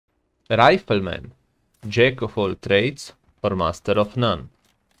Rifleman, jack of all trades or master of none.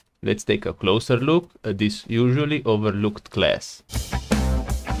 Let's take a closer look at this usually overlooked class.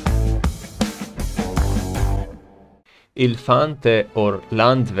 Il Fante or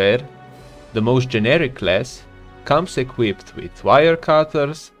Landwehr, the most generic class, comes equipped with wire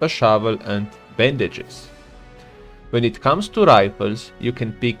cutters, a shovel and bandages. When it comes to rifles, you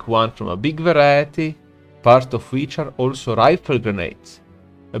can pick one from a big variety, part of which are also rifle grenades.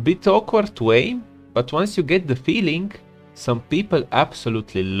 A bit awkward to aim, but once you get the feeling, some people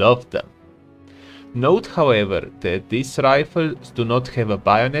absolutely love them. Note, however, that these rifles do not have a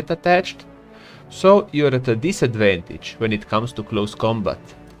bayonet attached, so you're at a disadvantage when it comes to close combat,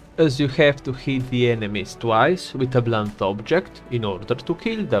 as you have to hit the enemies twice with a blunt object in order to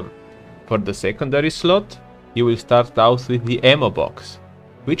kill them. For the secondary slot, you will start out with the ammo box,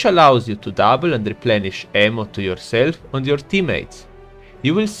 which allows you to double and replenish ammo to yourself and your teammates.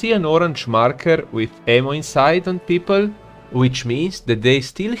 You will see an orange marker with ammo inside on people, which means that they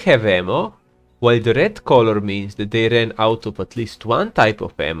still have ammo, while the red color means that they ran out of at least one type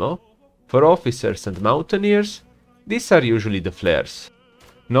of ammo. For officers and mountaineers, these are usually the flares.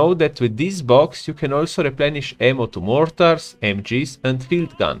 Know that with this box you can also replenish ammo to mortars, MGs and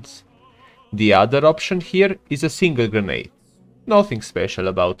field guns. The other option here is a single grenade. Nothing special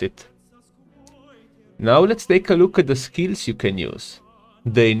about it. Now let's take a look at the skills you can use.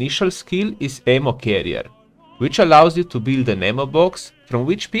 The initial skill is Ammo Carrier, which allows you to build an ammo box from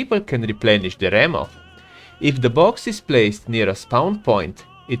which people can replenish their ammo. If the box is placed near a spawn point,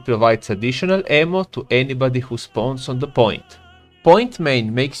 it provides additional ammo to anybody who spawns on the point. Point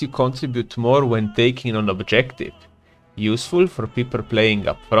main makes you contribute more when taking an objective, useful for people playing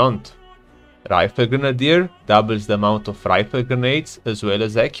up front. Rifle Grenadier doubles the amount of rifle grenades as well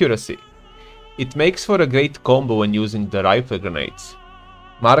as accuracy. It makes for a great combo when using the rifle grenades.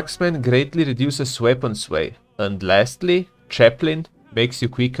 Marksman greatly reduces weapon sway, and lastly, Chaplain makes you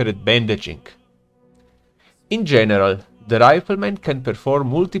quicker at bandaging. In general, the Rifleman can perform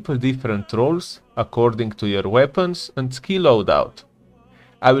multiple different roles according to your weapons and skill loadout.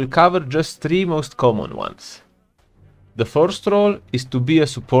 I will cover just 3 most common ones. The first role is to be a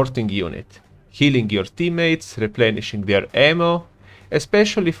supporting unit, healing your teammates, replenishing their ammo,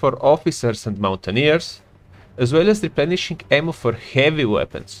 especially for officers and mountaineers, as well as replenishing ammo for heavy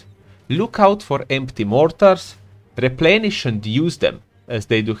weapons. Look out for empty mortars, replenish and use them, as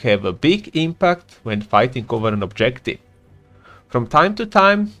they do have a big impact when fighting over an objective. From time to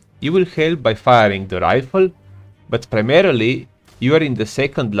time, you will help by firing the rifle, but primarily you are in the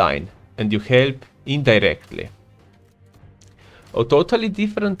second line and you help indirectly. A totally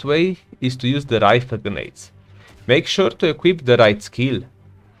different way is to use the rifle grenades. Make sure to equip the right skill.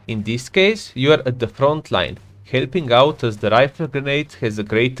 In this case, you are at the front line, helping out as the rifle grenade has a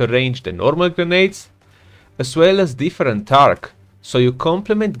greater range than normal grenades, as well as different arc, so you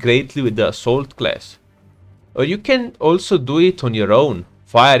complement greatly with the assault class. Or you can also do it on your own,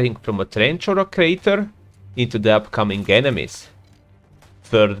 firing from a trench or a crater into the upcoming enemies.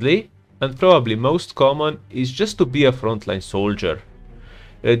 Thirdly, and probably most common, is just to be a frontline soldier.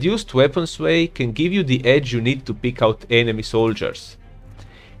 Reduced weapon sway can give you the edge you need to pick out enemy soldiers.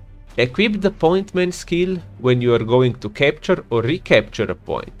 Equip the pointman skill when you are going to capture or recapture a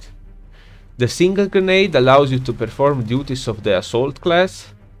point. The single grenade allows you to perform duties of the assault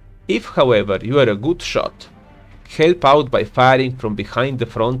class. If, however, you are a good shot, help out by firing from behind the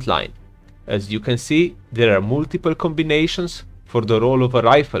front line. As you can see, there are multiple combinations for the role of a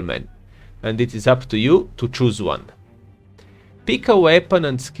rifleman, and it is up to you to choose one. Pick a weapon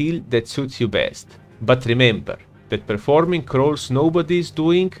and skill that suits you best, but remember that performing roles nobody is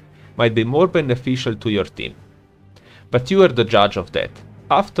doing might be more beneficial to your team. But you are the judge of that.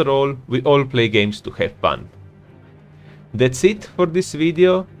 After all, we all play games to have fun. That's it for this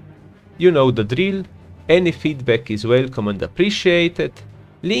video. You know the drill. Any feedback is welcome and appreciated.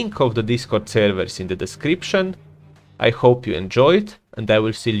 Link of the Discord server is in the description. I hope you enjoyed, and I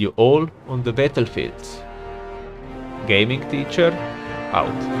will see you all on the battlefields. Gaming Teacher,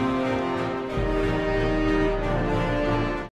 out.